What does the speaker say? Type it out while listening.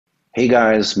Hey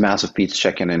guys, Massivebeatzz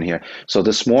checking in here. So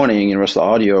this morning, Universal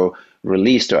Audio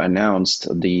released or announced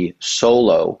the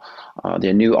Solo,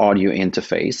 their new audio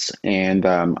interface, and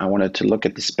I wanted to look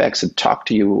at the specs and talk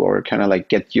to you, or kind of like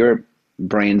get your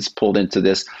brains pulled into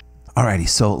this. Alrighty,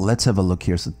 so let's have a look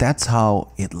here. So that's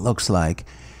how it looks like,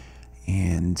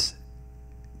 and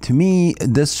to me,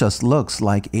 this just looks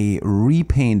like a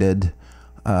repainted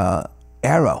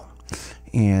arrow.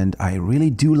 And I really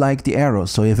do like the arrow.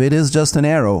 So if it is just an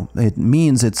arrow, it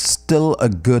means it's still a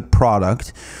good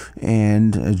product,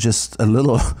 and just a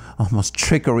little almost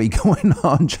trickery going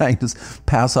on, trying to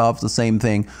pass off the same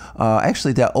thing.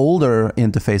 Actually, the older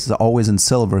interfaces are always in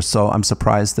silver, so I'm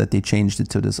surprised that they changed it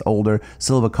to this older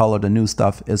silver color. The new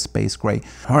stuff is space gray.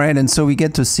 All right, and so we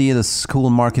get to see this cool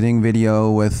marketing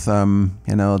video with,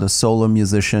 the solo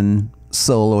musician,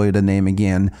 Solo, the name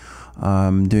again,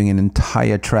 doing an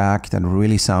entire track that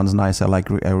really sounds nice.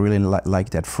 I really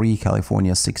like that free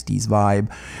California 60s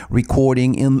vibe.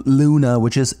 Recording in Luna,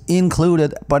 which is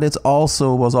included, but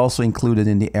was also included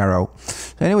in the Arrow.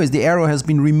 So anyways, the Arrow has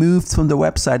been removed from the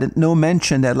website, and no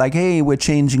mention that like, hey, we're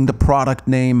changing the product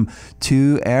name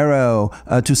to Arrow,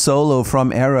 to Solo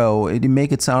from Arrow. It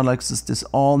make it sound like this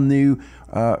all new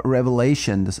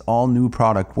revelation, this all new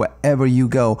product wherever you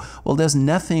go. Well, there's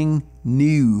nothing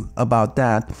new about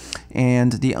that,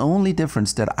 and the only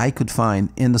difference that I could find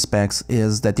in the specs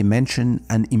is that they mention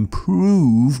an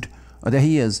improved, there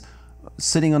he is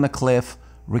sitting on a cliff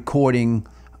recording.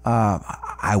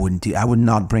 I would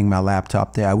not bring my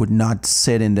laptop there. I would not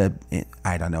sit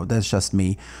I don't know, that's just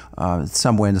me.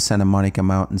 Somewhere in the Santa Monica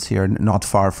Mountains here, not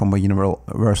far from where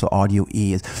Universal Audio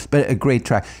is, but a great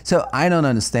track. So I don't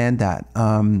understand that.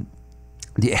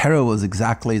 The Arrow was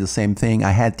exactly the same thing.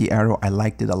 I had the Arrow, I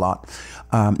liked it a lot.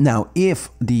 Now, if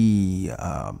the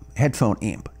headphone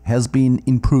amp has been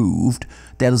improved,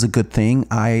 that is a good thing.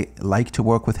 I like to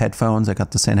work with headphones. I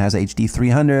got the Sennheiser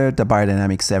HD300, the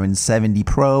Biodynamic 770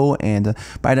 Pro, and the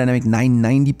Biodynamic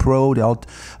 990 Pro. They're all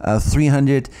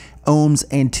 300 ohms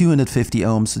and 250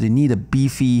 ohms, so they need a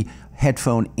beefy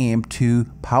headphone amp to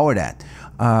power that.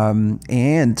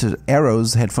 And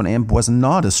Arrow's headphone amp was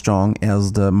not as strong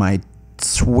as my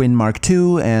Twin Mark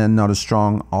II, and not as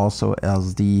strong also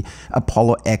as the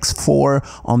Apollo X4.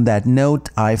 On that note,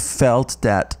 I felt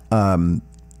that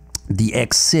the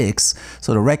X6,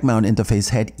 so the rack mount interface,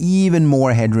 had even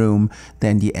more headroom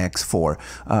than the X4.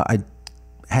 I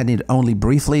had it only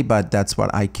briefly, but that's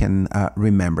what I can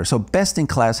remember. So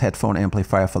best-in-class headphone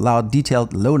amplifier for loud,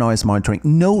 detailed, low noise monitoring.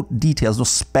 No details, no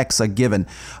specs are given.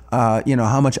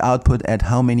 How much output at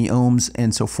how many ohms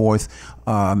and so forth.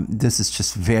 This is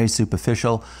just very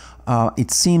superficial.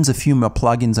 It seems a few more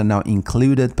plugins are now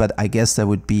included, but I guess that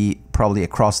would be probably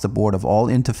across the board of all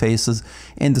interfaces.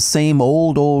 And the same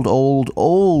old,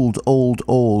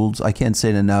 I can't say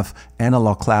it enough,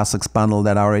 Analog Classics bundle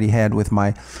that I already had with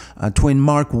my Twin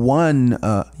Mark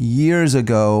I years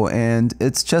ago. And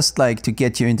it's just like to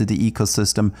get you into the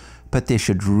ecosystem, but they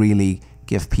should really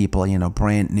give people,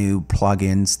 brand new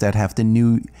plugins that have the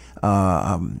new,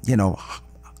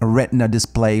 Retina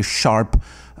display, sharp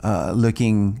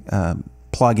looking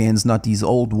plugins, not these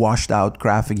old washed out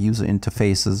graphic user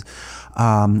interfaces.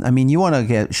 You want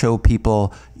to show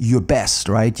people your best,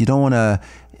 right? You don't want to,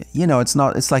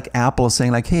 it's like Apple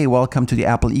saying like, hey, welcome to the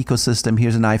Apple ecosystem.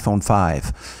 Here's an iPhone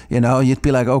 5. You'd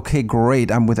be like, okay,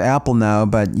 great. I'm with Apple now,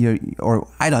 but or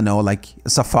I don't know, like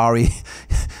Safari,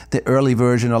 the early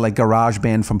version, or like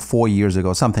GarageBand from 4 years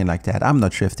ago, something like that. I'm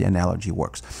not sure if the analogy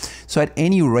works. So at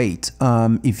any rate,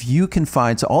 if you can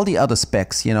find, so all the other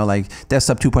specs, like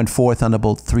desktop 2.4,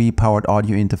 Thunderbolt 3 powered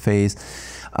audio interface,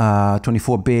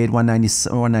 24-bit,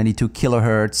 192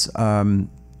 kilohertz,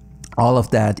 all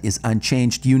of that is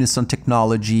unchanged. Unison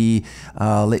technology,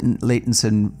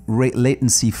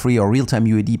 latency-free or real-time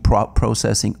UAD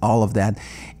processing, all of that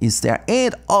is there.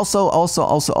 And also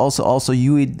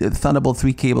UAD Thunderbolt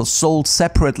 3 cable sold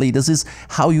separately. This is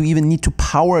how you even need to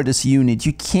power this unit.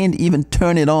 You can't even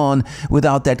turn it on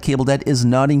without that cable. That is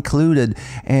not included.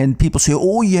 And people say,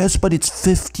 oh yes, but it's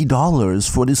 $50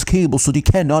 for this cable, so they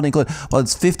cannot include. Well,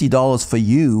 it's $50 for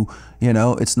you.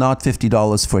 It's not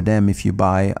 $50 for them if you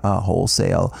buy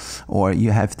wholesale or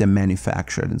you have them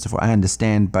manufactured and so forth. I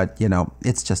understand, but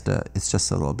it's just a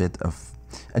little bit of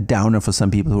a downer for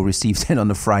some people who received it on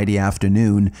a Friday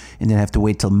afternoon and then have to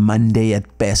wait till Monday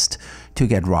at best to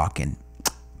get rocking.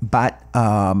 But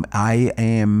I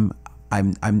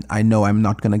know I'm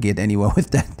not gonna get anywhere with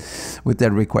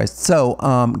that request. So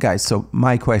guys, so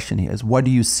my question here is, what do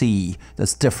you see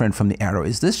that's different from the Arrow?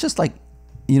 Is this just like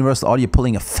Universal Audio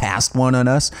pulling a fast one on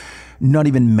us? not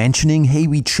even mentioning, hey,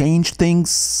 we changed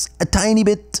things a tiny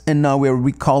bit and now we're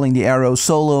recalling the arrow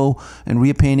solo and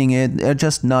repainting it. They're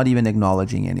just not even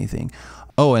acknowledging anything.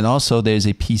 Oh, and also there's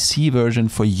a PC version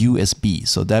for USB.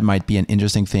 So that might be an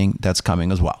interesting thing that's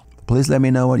coming as well. Please let me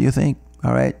know what you think.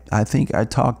 All right. I think I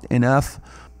talked enough.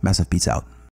 Massivebeatzz out.